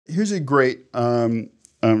here's a great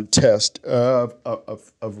test of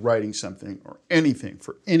writing something or anything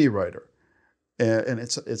for any writer, and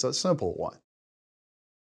it's a simple one.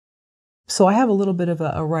 So I have a little bit of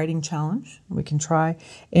a writing challenge we can try,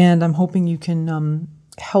 and I'm hoping you can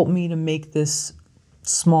help me to make this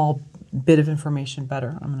small bit of information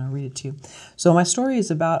better. I'm going to read it to you. So my story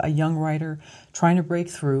is about a young writer trying to break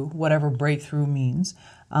through, whatever breakthrough means.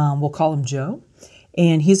 We'll call him Joe.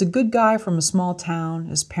 And he's a good guy from a small town.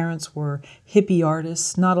 His parents were hippie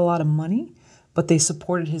artists, not a lot of money, but they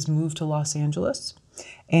supported his move to Los Angeles.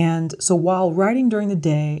 And so while writing during the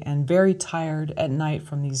day and very tired at night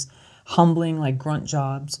from these humbling, like grunt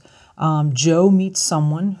jobs, Joe meets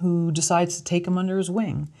someone who decides to take him under his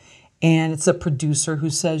wing. And it's a producer who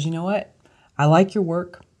says, you know what? I like your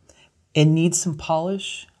work. It needs some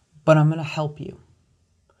polish, but I'm going to help you.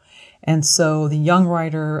 And so the young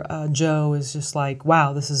writer, Joe, is just like,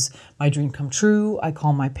 wow, this is my dream come true. I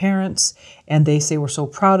call my parents and they say, we're so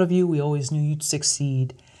proud of you. We always knew you'd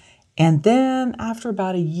succeed. And then after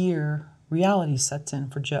about a year, reality sets in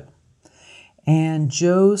for Joe. And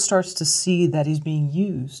Joe starts to see that he's being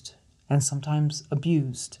used and sometimes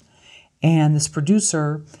abused. And this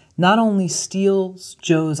producer not only steals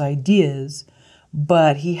Joe's ideas,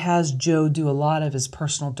 but he has Joe do a lot of his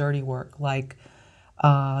personal dirty work, like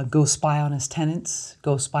go spy on his tenants,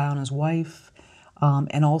 go spy on his wife,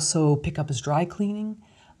 and also pick up his dry cleaning.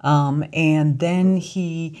 And then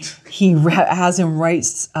he has him write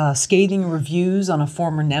scathing reviews on a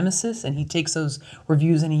former nemesis, and he takes those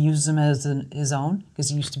reviews and he uses them as his own, because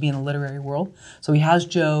he used to be in the literary world. So he has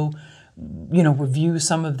Joe, review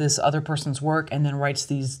some of this other person's work and then writes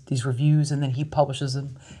these reviews, and then he publishes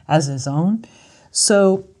them as his own.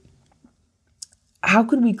 So how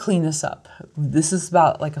could we clean this up? This is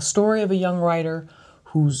about like a story of a young writer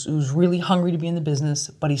who's really hungry to be in the business,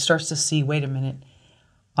 but he starts to see, wait a minute,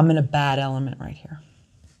 I'm in a bad element right here.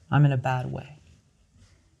 I'm in a bad way.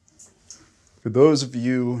 For those of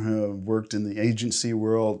you who have worked in the agency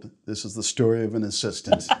world, this is the story of an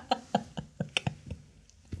assistant.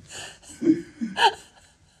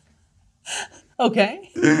 Okay.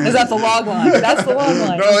 Is that the log line? That's the log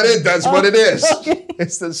line. No, it is. That's what it is. Okay.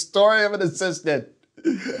 It's the story of an assistant.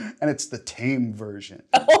 And it's the tame version.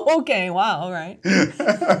 Oh, okay. Wow. All right.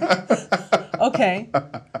 Okay.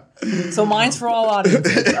 So mine's for all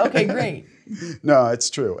audiences. Okay, great. No, it's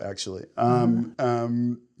true, actually. Actually,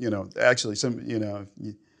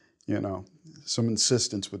 some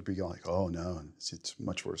insistence would be like, oh no, it's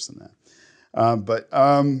much worse than that.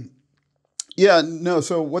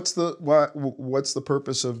 So what's the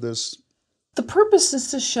purpose of this? The purpose is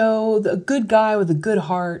to show the good guy with a good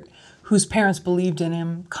heart whose parents believed in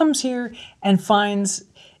him comes here and finds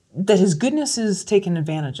that his goodness is taken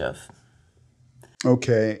advantage of.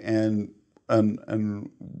 Okay, and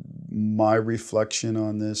my reflection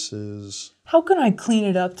on this is, how can I clean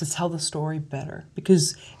it up to tell the story better?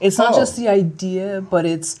 Because it's not just the idea, but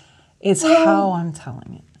it's how I'm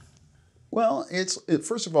telling it. Well,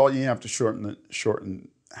 first of all, you have to shorten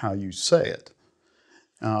how you say it.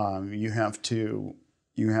 You have to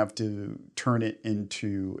turn it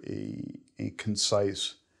into a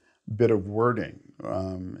concise bit of wording.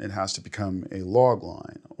 It has to become a log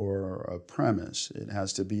line or a premise. It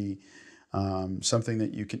has to be something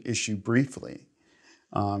that you can issue briefly,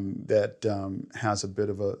 that has a bit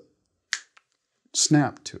of a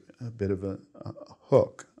snap to it, a bit of a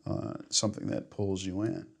hook, something that pulls you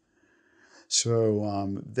in.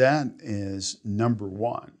 So that is number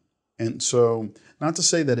one. And so, not to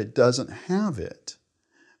say that it doesn't have it,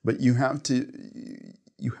 but you have to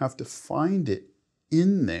find it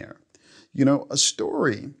in there. A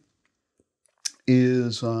story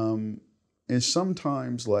is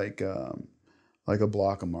sometimes like a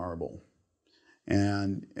block of marble,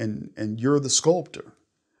 and you're the sculptor,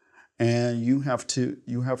 and you have to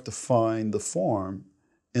find the form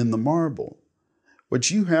in the marble. What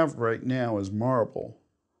you have right now is marble,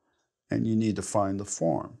 and you need to find the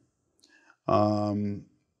form.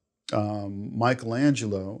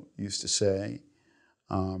 Michelangelo used to say,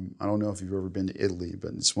 I don't know if you've ever been to Italy,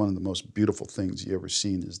 but it's one of the most beautiful things you ever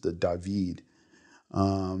seen is the David.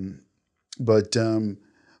 But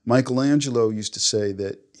Michelangelo used to say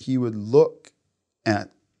that he would look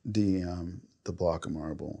at the block of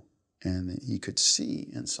marble and he could see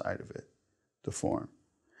inside of it the form.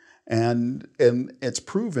 And it's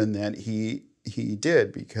proven that he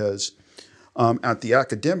did, because at the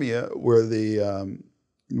Academia where the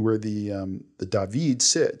David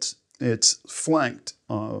sits, it's flanked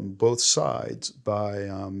on both sides by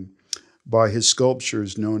his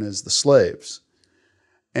sculptures known as the slaves.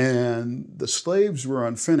 And the slaves were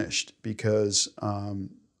unfinished because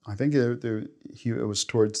I think it was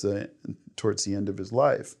towards the end of his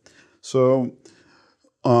life. So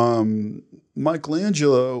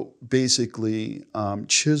Michelangelo basically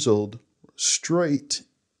chiseled straight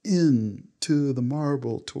into the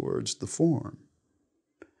marble towards the form.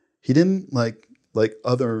 He didn't like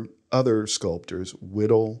other sculptors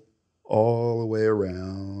whittle all the way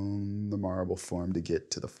around the marble form to get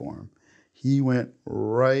to the form. He went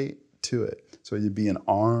right to it. So there'd be an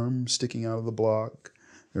arm sticking out of the block.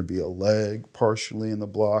 There'd be a leg partially in the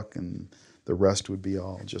block, and the rest would be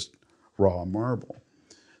all just raw marble.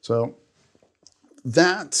 So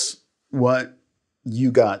that's what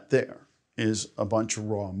you got there, is a bunch of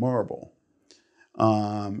raw marble.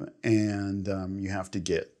 You have to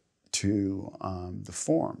get to the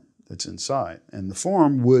form that's inside. And the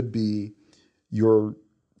form would be the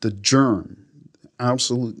germ, the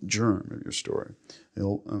absolute germ of your story,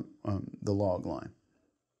 the log line.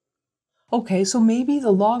 Okay, so maybe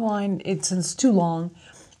the log line, it's too long,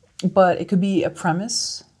 but it could be a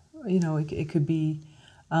premise. It could be,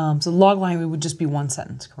 so the log line would just be one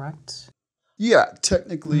sentence, correct? Yeah,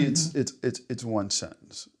 technically it's one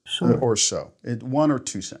sentence. Sure. Or so. One or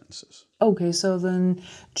two sentences. Okay, so then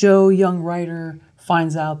Joe, young writer,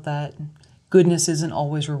 finds out that goodness isn't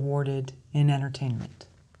always rewarded in entertainment.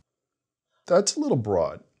 That's a little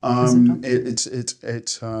broad.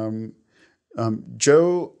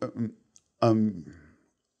 Joe,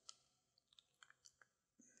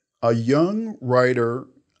 a young writer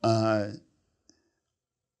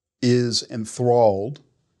is enthralled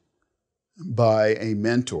by a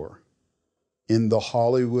mentor in the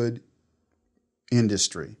Hollywood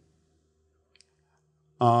industry,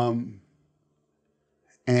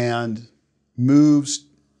 and moves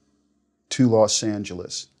to Los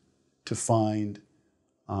Angeles to find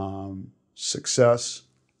success,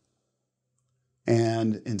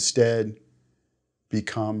 and instead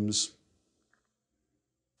becomes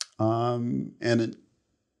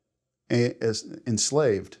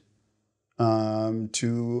enslaved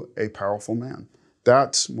to a powerful man.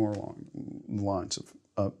 That's more along the lines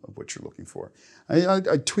of what you're looking for.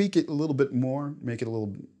 I tweak it a little bit more, make it a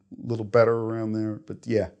little better around there, but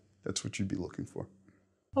yeah, that's what you'd be looking for.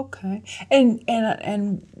 Okay,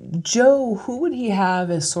 and Joe, who would he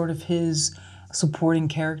have as sort of his supporting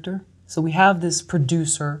character? So we have this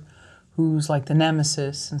producer who's like the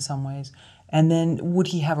nemesis in some ways, and then would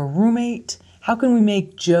he have a roommate? How can we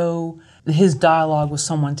make Joe, his dialogue with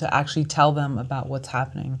someone to actually tell them about what's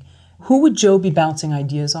happening? Who would Joe be bouncing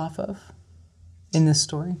ideas off of in this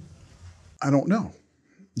story? I don't know.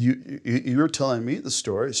 You're telling me the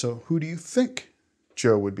story, so who do you think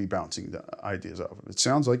Joe would be bouncing the ideas off of? It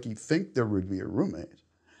sounds like you think there would be a roommate.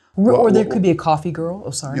 Or there could be a coffee girl.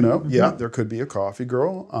 Oh, sorry. Yeah, there could be a coffee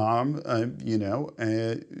girl.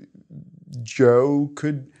 Joe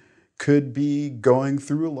could be going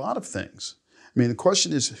through a lot of things. I mean, the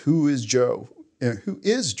question is, who is Joe? Who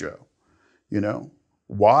is Joe?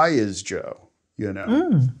 Why is Joe? I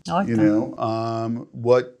like that.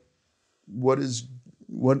 What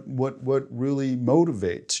really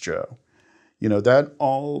motivates Joe? That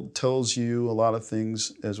all tells you a lot of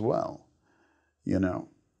things as well. That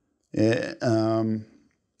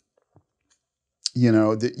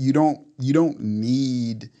you don't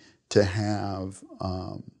need to have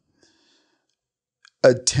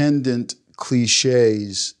attendant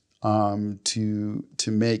cliches to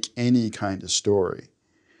make any kind of story.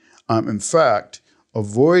 In fact,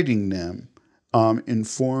 avoiding them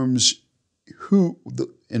informs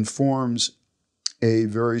a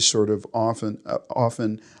very sort of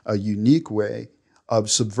often a unique way of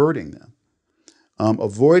subverting them.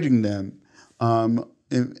 Avoiding them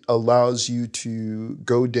allows you to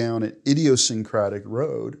go down an idiosyncratic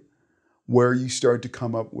road where you start to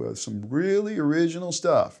come up with some really original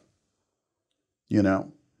stuff.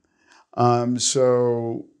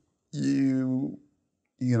 So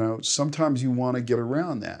sometimes you want to get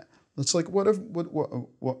around that. It's like,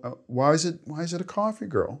 why is it a coffee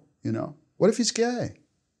girl? What if he's gay?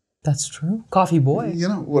 That's true. Coffee boy.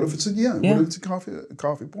 What if it's what if it's a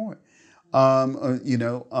coffee boy?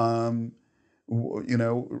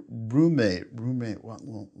 Roommate.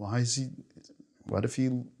 Why is he? What if he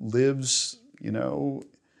lives?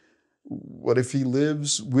 What if he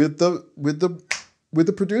lives with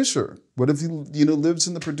the producer? What if he lives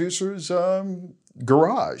in the producer's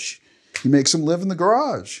garage? He makes him live in the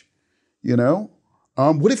garage.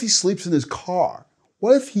 What if he sleeps in his car?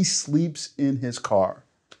 What if he sleeps in his car?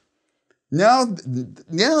 Now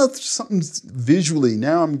something visually.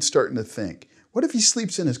 Now I'm starting to think. What if he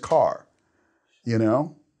sleeps in his car?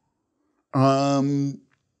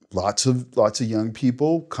 Lots of young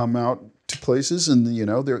people come out to places, and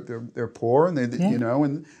they're poor, and they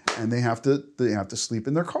and they have to sleep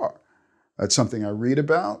in their car. That's something I read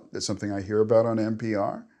about. That's something I hear about on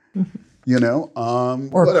NPR.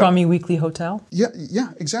 Or a crummy weekly hotel.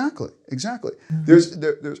 Yeah, exactly.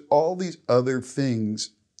 There's all these other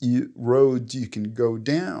things, roads you can go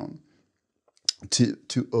down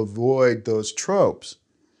to avoid those tropes.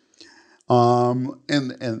 And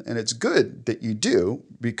it's good that you do,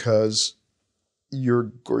 because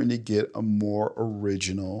you're going to get a more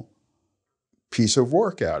original piece of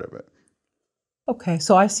work out of it. Okay,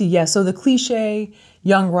 so I see. Yeah, so the cliche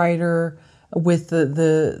young writer with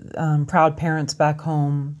the proud parents back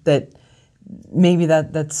home, that maybe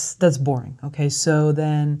that's boring. Okay, so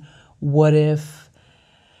then what if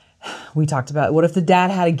the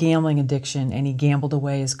dad had a gambling addiction and he gambled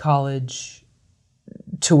away his college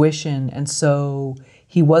tuition, and so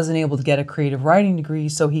he wasn't able to get a creative writing degree,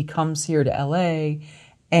 so he comes here to LA,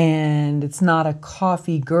 and it's not a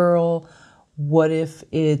coffee girl. What if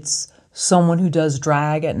it's someone who does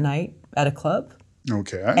drag at night at a club?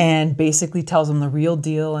 Okay. And basically tells him the real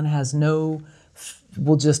deal and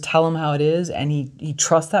will just tell him how it is, and he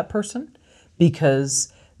trusts that person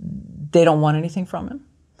because they don't want anything from him.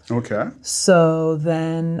 Okay. So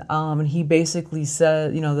then he basically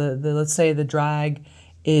said, let's say the drag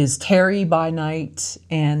is Terry by night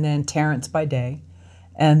and then Terrence by day.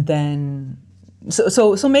 And then,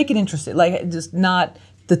 so make it interesting, like just not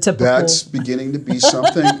the typical. That's beginning to be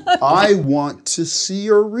something I want to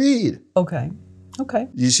see or read. Okay.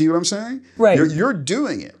 You see what I'm saying? Right. You're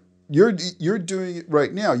doing it. You're doing it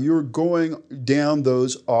right now. You're going down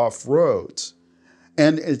those off roads.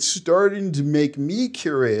 And it's starting to make me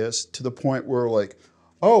curious to the point where, like,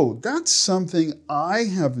 oh, that's something I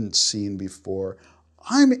haven't seen before.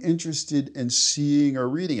 I'm interested in seeing or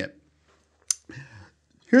reading it.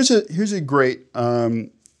 Here's a great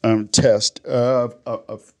test of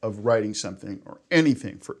writing something or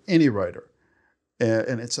anything for any writer,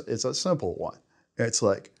 and it's a simple one. It's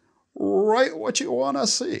like, write what you want to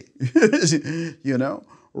see.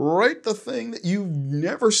 Write the thing that you've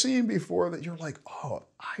never seen before that you're like, oh,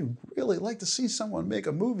 I really like to see someone make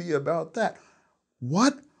a movie about that.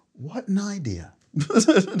 What an idea.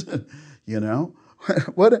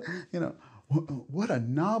 What a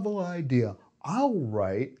novel idea. I'll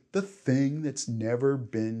write the thing that's never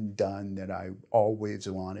been done that I always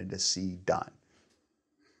wanted to see done.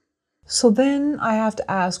 So then I have to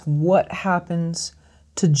ask, what happens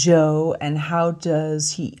to Joe, and how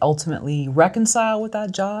does he ultimately reconcile with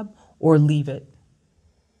that job or leave it?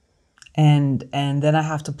 And then I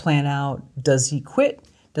have to plan out, does he quit?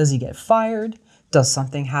 Does he get fired? Does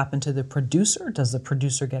something happen to the producer? Does the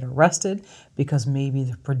producer get arrested because maybe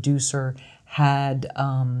the producer had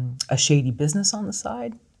a shady business on the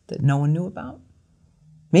side that no one knew about?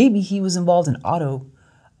 Maybe he was involved in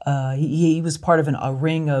he was part of a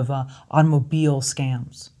ring of automobile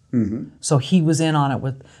scams. Mm-hmm. So he was in on it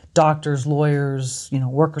with doctors, lawyers,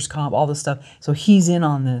 workers' comp, all this stuff. So he's in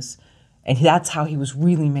on this, and that's how he was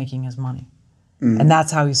really making his money. Mm-hmm. And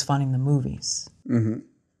that's how he's funding the movies. Mm-hmm.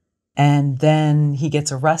 And then he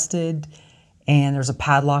gets arrested, and there's a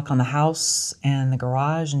padlock on the house and the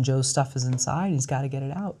garage, and Joe's stuff is inside. He's got to get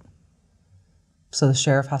it out. So the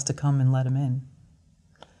sheriff has to come and let him in.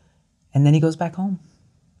 And then he goes back home.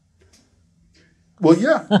 Well,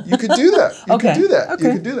 yeah, you could do that. You Okay. could do that. Okay.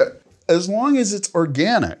 You could do that. As long as it's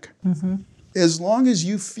organic. Mm-hmm. As long as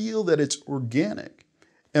you feel that it's organic.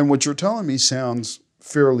 And what you're telling me sounds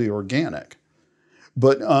fairly organic.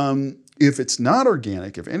 But if it's not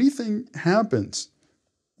organic, if anything happens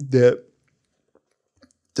that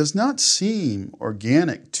does not seem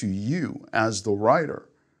organic to you as the writer,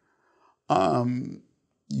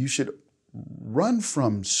 you should run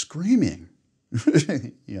from screaming,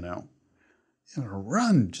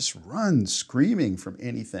 run screaming from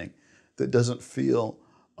anything that doesn't feel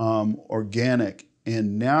organic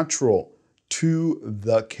and natural to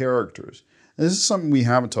the characters. And this is something we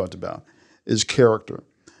haven't talked about, is character.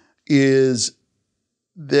 Is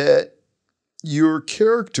that your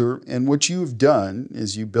character, and what you've done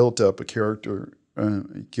is you built up a character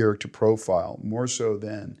profile more so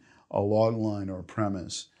than a log line or a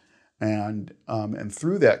premise, and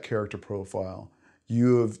through that character profile,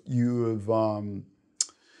 you have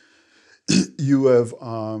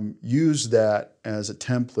used that as a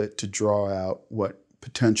template to draw out what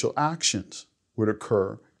potential actions would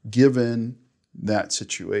occur given that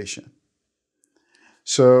situation.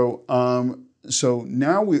 So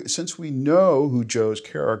now since we know who Joe's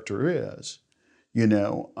character is,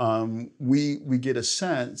 we get a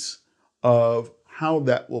sense of how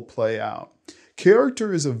that will play out.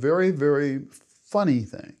 Character is a very, very funny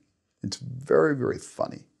thing. It's very, very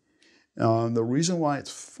funny. The reason why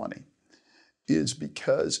it's funny is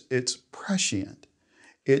because it's prescient.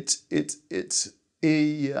 It's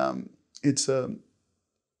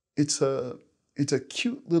a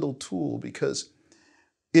cute little tool because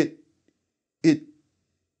it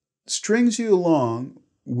strings you along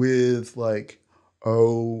with like,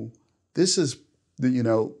 oh, this is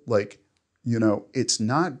it's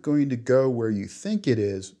not going to go where you think it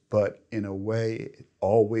is, but in a way it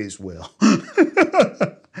always will.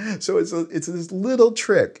 So it's this little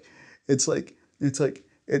trick. It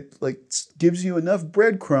gives you enough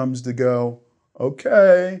breadcrumbs to go,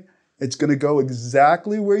 okay, it's going to go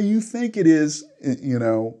exactly where you think it is,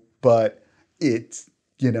 but it's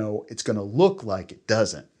going to look like it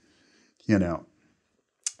doesn't,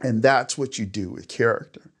 and that's what you do with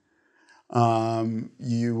character.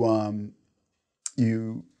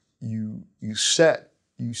 You set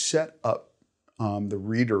up the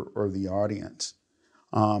reader or the audience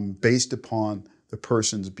based upon the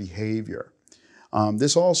person's behavior.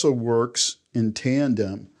 This also works in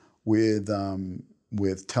tandem with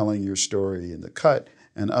telling your story in the cut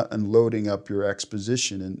and loading up your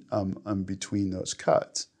exposition in between those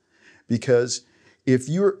cuts, because if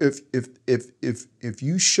you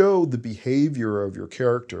show the behavior of your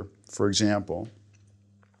character, for example,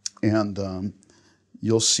 and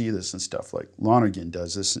you'll see this in stuff like Lonergan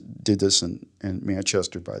did this in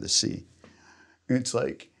Manchester by the Sea. It's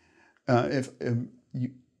like if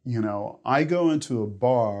I go into a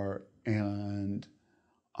bar and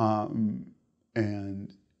I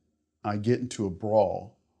get into a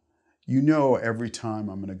brawl, every time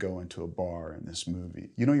I'm going to go into a bar in this movie,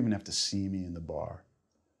 you don't even have to see me in the bar.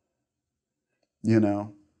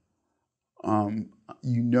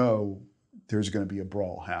 There's going to be a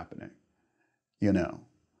brawl happening.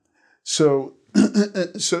 So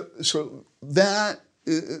that's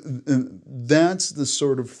the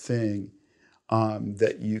sort of thing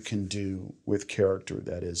that you can do with character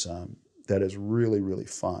that is really, really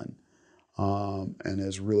fun and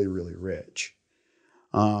is really, really rich.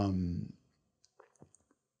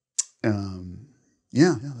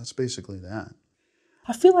 That's basically that.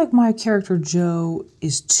 I feel like my character Joe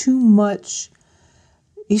is too much.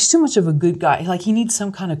 He's too much of a good guy. Like, he needs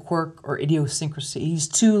some kind of quirk or idiosyncrasy.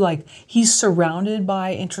 He's surrounded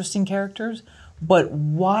by interesting characters, but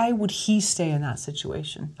why would he stay in that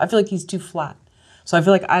situation? I feel like he's too flat. So I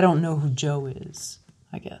feel like I don't know who Joe is,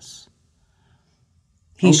 I guess.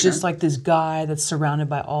 He's just like this guy that's surrounded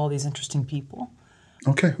by all these interesting people.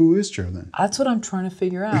 Okay, who is Joe then? That's what I'm trying to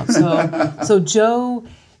figure out. So Joe,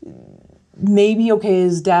 maybe,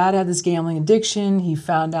 his dad had this gambling addiction. He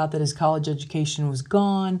found out that his college education was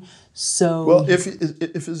gone. So, well, if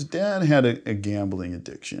his dad had a gambling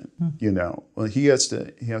addiction, he has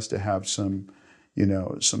to have some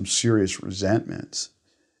serious resentments,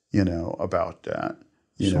 about that,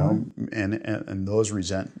 and those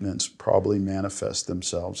resentments probably manifest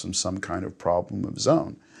themselves in some kind of problem of his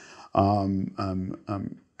own.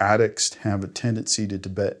 Addicts have a tendency to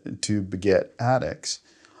beget addicts.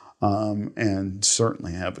 And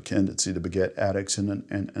certainly have a tendency to beget addicts in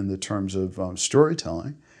the terms of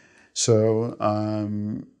storytelling. So,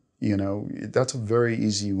 that's a very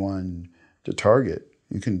easy one to target.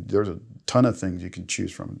 There's a ton of things you can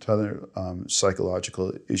choose from, a ton of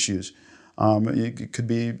psychological issues. It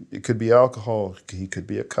could be alcohol. He could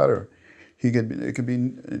be a cutter. It could be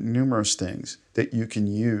numerous things that you can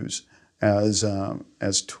use as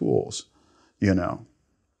tools,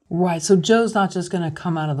 Right. So Joe's not just going to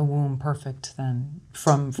come out of the womb perfect then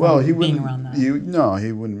from being around that. He wouldn't. No,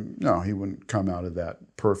 he wouldn't come out of that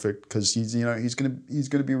perfect because he's going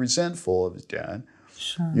to be resentful of his dad.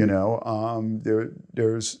 Sure. There's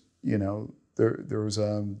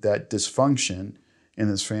that dysfunction in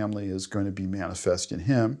his family is going to be manifest in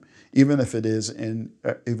him, even if it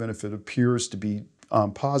appears to be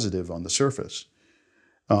positive on the surface.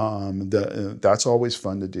 That's always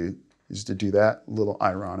fun to do. Is to do that little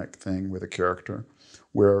ironic thing with a character,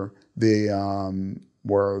 where the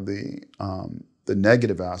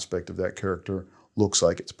negative aspect of that character looks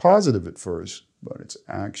like it's positive at first, but it's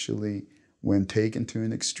actually, when taken to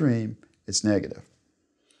an extreme, it's negative.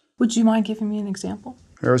 Would you mind giving me an example?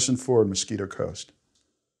 Harrison Ford, Mosquito Coast.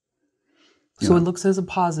 So it looks as a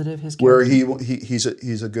positive, his character. Where he's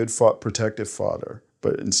a good protective father,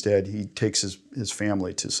 but instead he takes his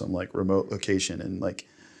family to some remote location and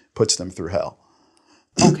puts them through hell.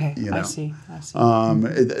 Okay, I see.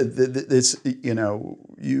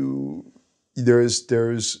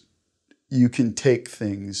 You can take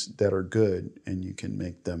things that are good and you can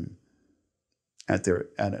make them at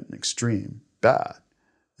an extreme bad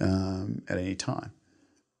at any time.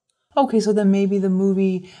 Okay, so then maybe the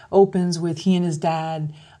movie opens with he and his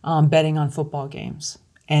dad betting on football games,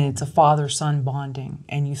 and it's a father-son bonding,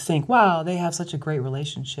 and you think, wow, they have such a great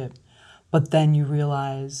relationship. But then you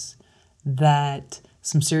realize that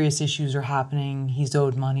some serious issues are happening. He's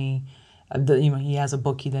owed money. He has a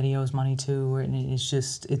bookie that he owes money to, and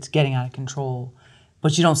it's getting out of control.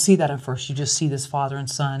 But you don't see that at first. You just see this father and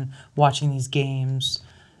son watching these games,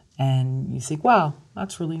 and you think, wow,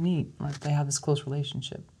 that's really neat. Like they have this close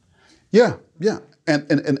relationship. Yeah, yeah. And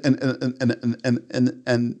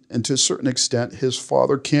to a certain extent, his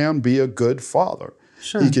father can be a good father.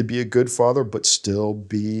 Sure. He could be a good father, but still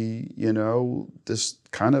be, this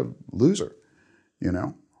kind of loser.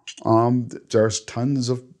 There's tons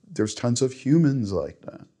of humans like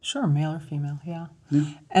that. Sure, male or female, yeah.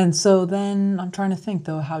 And so then I'm trying to think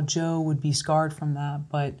though how Joe would be scarred from that,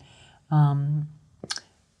 but I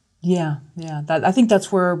think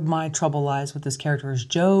that's where my trouble lies with this character. Is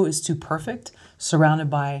Joe is too perfect, surrounded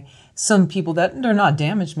by some people that they're not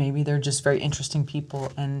damaged. Maybe they're just very interesting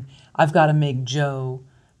people, and I've got to make Joe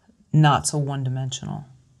not so one-dimensional.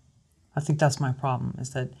 I think that's my problem. Is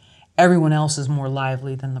that everyone else is more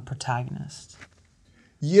lively than the protagonist.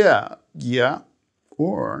 Yeah.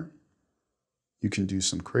 Or you can do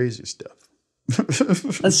some crazy stuff.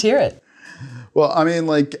 Let's hear it. Well, I mean,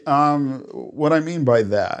 what I mean by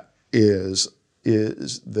that is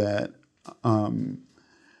that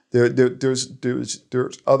there's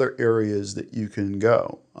other areas that you can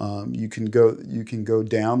go. You can go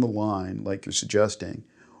down the line like you're suggesting,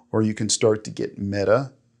 or you can start to get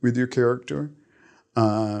meta with your character.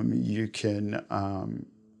 You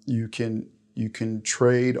can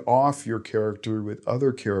trade off your character with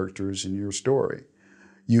other characters in your story.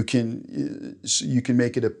 You can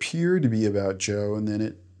make it appear to be about Joe, and then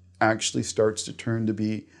it actually starts to turn to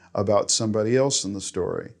be about somebody else in the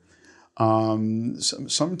story.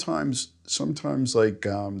 Sometimes like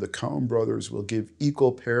the Coen brothers will give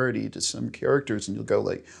equal parity to some characters, and you'll go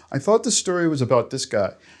like, I thought the story was about this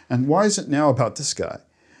guy, and why is it now about this guy?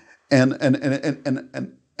 And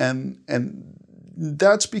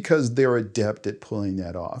that's because they're adept at pulling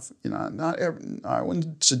that off. I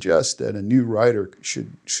wouldn't suggest that a new writer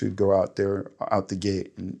should go out the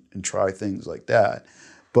gate and try things like that,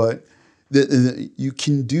 but you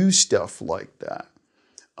can do stuff like that.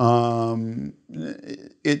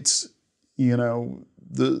 It's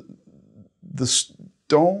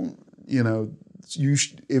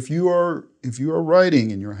if you are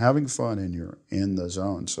writing and you're having fun and you're in the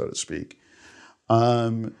zone, so to speak,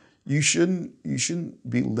 you shouldn't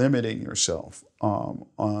be limiting yourself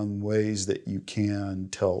on ways that you can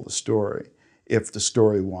tell the story if the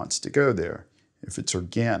story wants to go there, if it's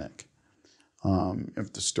organic.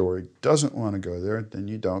 If the story doesn't want to go there, then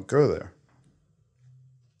you don't go there.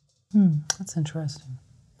 That's interesting.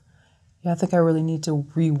 Yeah, I think I really need to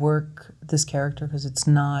rework this character because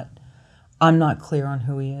I'm not clear on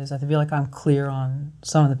who he is. I feel like I'm clear on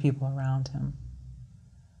some of the people around him.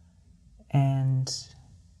 And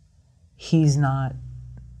he's not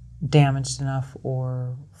damaged enough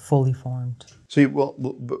or fully formed. So, what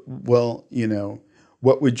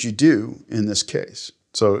would you do in this case?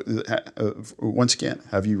 So, once again,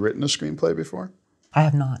 have you written a screenplay before? I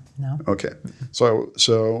have not, no. Okay.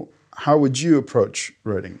 So how would you approach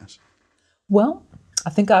writing this? Well, I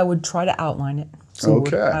think I would try to outline it. So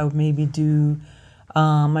okay. I would maybe do,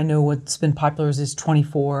 I know what's been popular is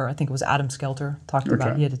 24, I think it was Adam Skelter talked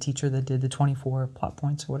about, he had a teacher that did the 24 plot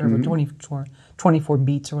points or whatever, 24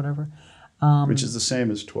 beats or whatever. Which is the same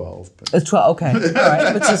as 12. But. It's 12, okay, all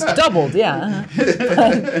right, which is doubled, yeah.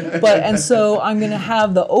 And so I'm going to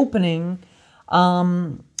have the opening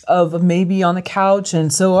of maybe on the couch,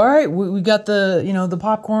 and so all right, we got the the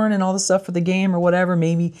popcorn and all the stuff for the game or whatever.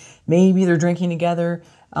 Maybe they're drinking together.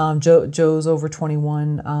 Joe's over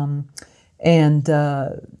 21, and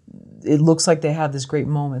it looks like they have this great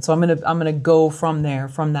moment. So I'm gonna go from there,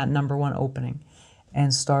 from that number one opening,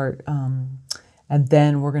 and start. And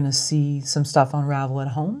then we're going to see some stuff unravel at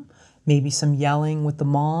home, maybe some yelling with the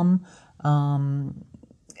mom,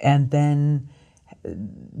 and then,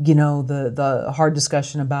 the hard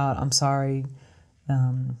discussion about, I'm sorry,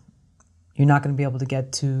 you're not going to be able to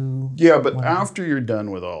get to... Yeah, but whatever. After you're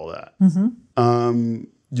done with all that, and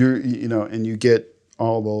you get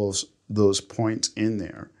all those points in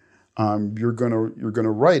there, you're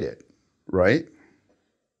gonna write it, right?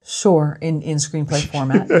 Sure, in screenplay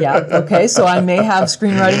format. Yeah. Okay. So I may have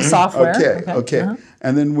screenwriting software. Okay. Uh-huh.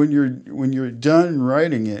 And then when you're done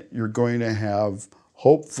writing it, you're going to have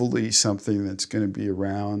hopefully something that's going to be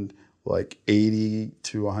around like 80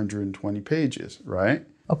 to 120 pages, right?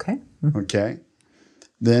 Okay. Okay.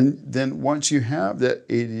 then once you have that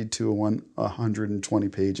 80 to 120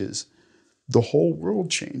 pages, the whole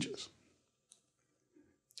world changes.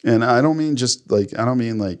 And I don't mean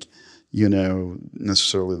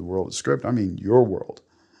necessarily the world of script. I mean your world.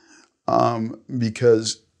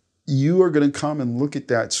 Because you are going to come and look at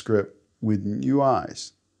that script with new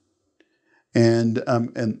eyes. And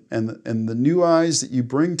the new eyes that you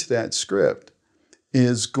bring to that script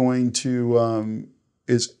is going to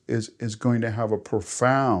is going to have a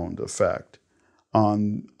profound effect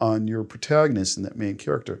on your protagonist and that main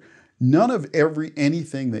character. None of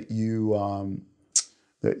anything that you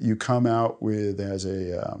come out with as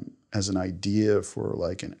an idea for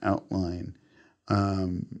like an outline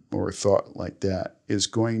or a thought like that is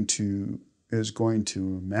going to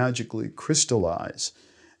magically crystallize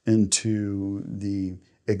into the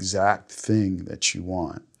exact thing that you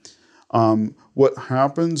want. What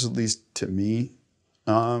happens, at least to me,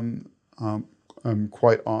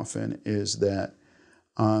 quite often, is that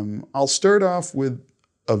I'll start off with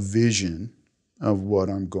a vision of what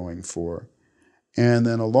I'm going for, and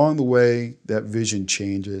then along the way, that vision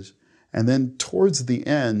changes, and then towards the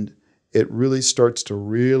end, it really starts to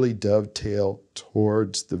really dovetail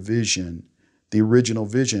towards the vision, the original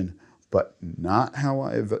vision, but not how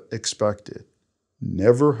I've expected.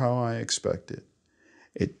 Never how I expected.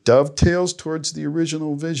 It dovetails towards the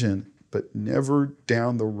original vision, but never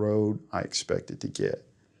down the road I expected to get.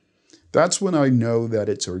 That's when I know that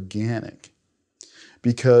it's organic.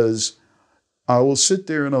 Because I will sit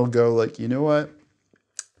there and I'll go like, you know what?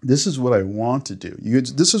 This is what I want to do.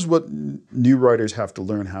 This is what new writers have to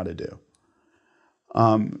learn how to do.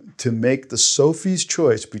 To make the Sophie's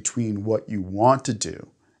choice between what you want to do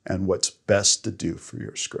and what's best to do for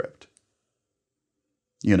your script.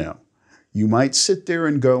 You know, you might sit there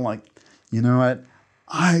and go like, you know what?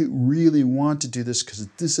 I really want to do this because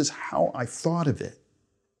this is how I thought of it.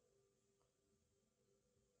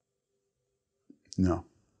 No,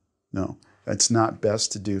 that's not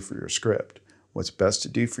best to do for your script. What's best to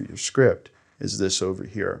do for your script is this over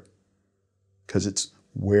here, because it's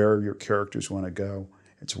where your characters want to go.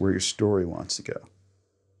 It's where your story wants to go.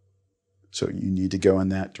 So you need to go in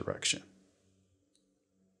that direction.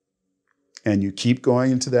 And you keep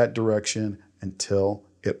going into that direction until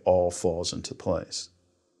it all falls into place.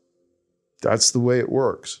 That's the way it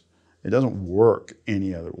works. It doesn't work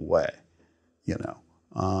any other way, you know.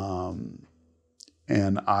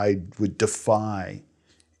 And I would defy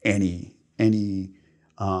any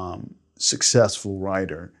successful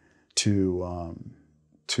writer to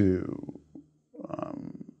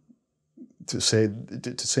say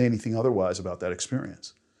anything otherwise about that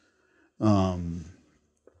experience.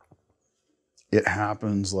 It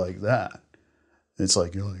happens like that. It's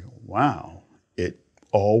like you're like, wow, it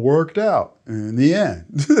all worked out in the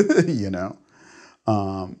end, you know.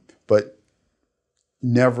 But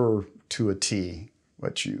never to a T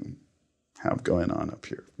what you have going on up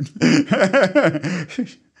here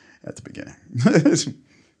at the beginning.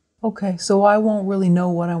 Okay, so I won't really know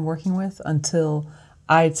what I'm working with until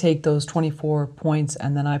I take those 24 points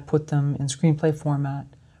and then I put them in screenplay format,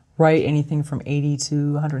 write anything from 80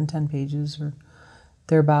 to 110 pages or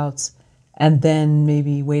thereabouts, and then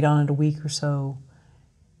maybe wait on it a week or so.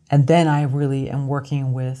 And then I really am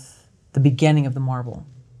working with the beginning of the marble.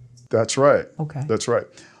 That's right. Okay. That's right.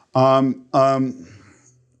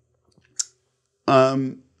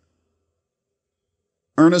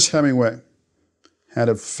 Ernest Hemingway had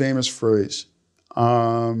a famous phrase,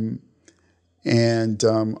 and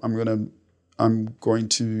I'm going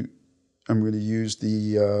to use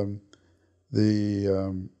the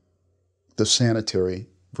sanitary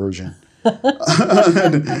version.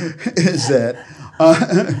 Is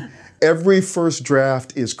that every first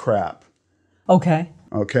draft is crap. Okay.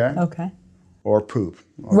 Okay. Okay. Or poop.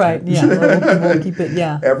 Okay? Right. Yeah. We'll keep it.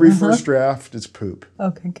 Yeah. Every first draft is poop.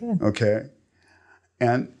 Okay. Good. Okay.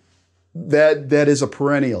 And that is a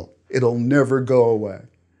perennial. It'll never go away.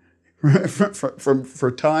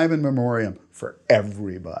 For time and memoriam for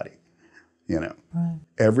everybody. You know. Right.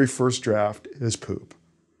 Every first draft is poop.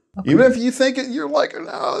 Okay. Even if you think you're like,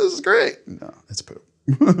 no, this is great. No, it's poop.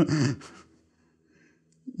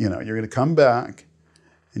 You know, you're going to come back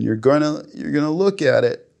and you're going to look at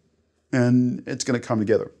it and it's going to come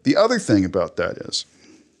together. The other thing about that is,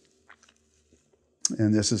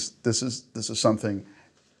 and this is something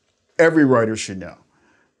every writer should know,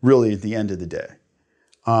 really at the end of the day.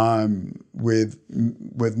 With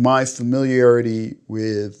my familiarity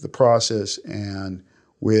with the process and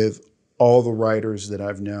with all the writers that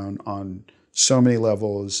I've known on so many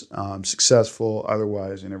levels, successful,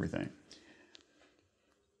 otherwise, and everything,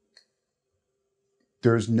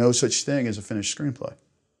 there's no such thing as a finished screenplay.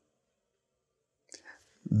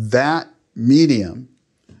 that medium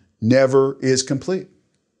never is complete.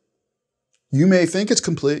 You may think it's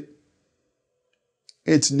complete.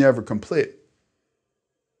 It's never complete.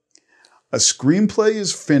 A screenplay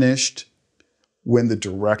is finished when the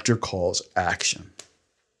director calls action.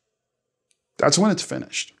 That's when it's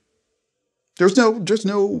finished. There's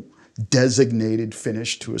no designated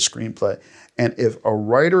finish to a screenplay. And if a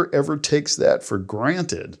writer ever takes that for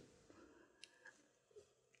granted,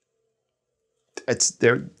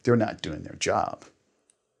 they're not doing their job.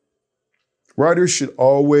 Writers should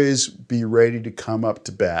always be ready to come up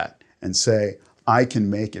to bat and say, I can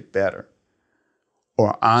make it better.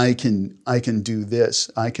 Or I can do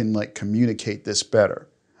this. I can like communicate this better.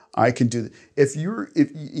 I can do if you're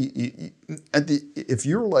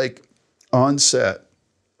like on set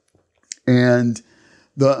and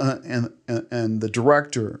the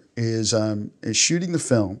director is shooting the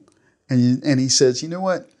film and he says, you know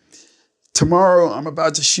what? Tomorrow I'm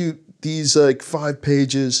about to shoot these like 5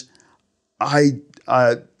 pages. I'm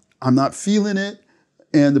not feeling it,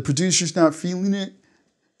 and the producer's not feeling it.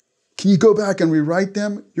 Can you go back and rewrite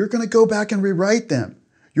them? You're going to go back and rewrite them.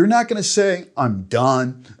 You're not going to say, I'm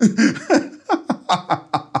done.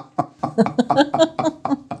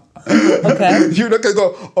 Okay. You're not going to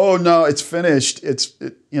go, oh no, it's finished.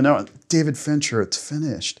 David Fincher, it's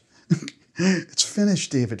finished. It's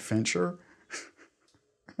finished, David Fincher.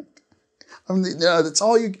 I mean, no, that's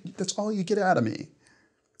all you get out of me.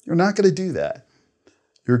 You're not going to do that.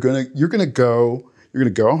 You're going to go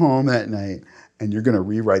home that night and you're going to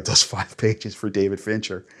rewrite those 5 pages for David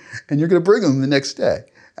Fincher, and you're going to bring them the next day,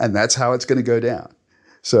 and that's how it's going to go down.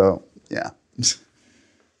 So yeah,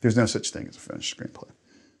 there's no such thing as a finished screenplay.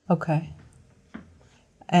 Okay.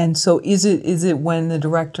 And so is it when the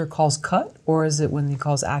director calls cut, or is it when he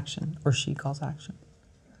calls action, or she calls action?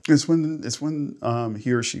 It's when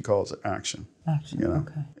he or she calls it action. Action.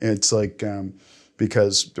 Okay. It's like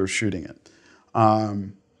because they're shooting it.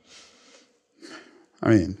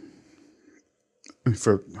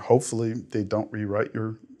 Hopefully they don't rewrite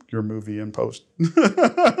your movie in post.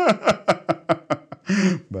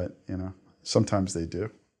 But sometimes they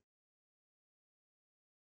do.